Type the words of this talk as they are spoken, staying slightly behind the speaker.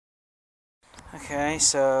Okay,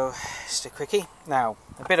 so just a quickie. Now,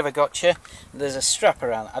 a bit of a gotcha. There's a strap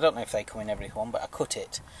around. I don't know if they come in every one, but I cut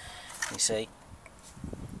it, you see.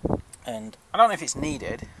 And I don't know if it's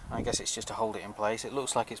needed. I guess it's just to hold it in place. It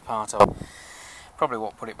looks like it's part of. Probably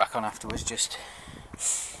won't put it back on afterwards, just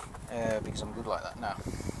because I'm good like that now.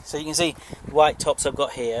 So you can see the white tops I've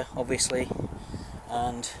got here, obviously,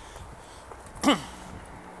 and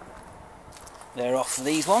they're off for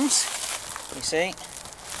these ones. You see.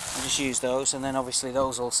 I'll just use those, and then obviously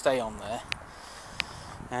those will stay on there.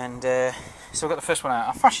 And so I've got the first one out.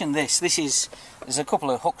 I fashioned this. There's a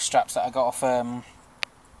couple of hook straps that I got off a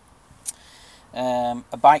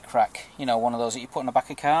bike rack. You know, one of those that you put on the back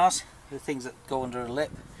of cars, the things that go under a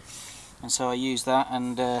lip. And so I used that,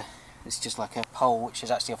 and it's just like a pole which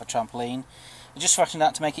is actually off a trampoline. I just fashioned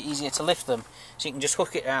that to make it easier to lift them, so you can just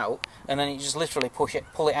hook it out, and then you just literally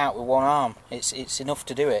pull it out with one arm. It's enough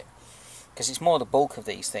to do it, because it's more the bulk of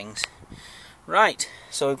these things. Right,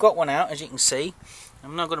 so we've got one out, as you can see.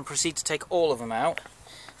 I'm now going to proceed to take all of them out.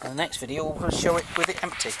 In the next video we're going to show it with it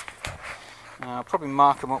empty. I'll probably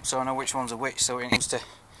mark them up so I know which ones are which, so when it comes to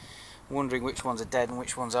wondering which ones are dead and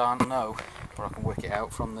which ones aren't, no. Or I can work it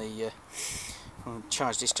out from the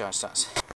charge-discharge stats.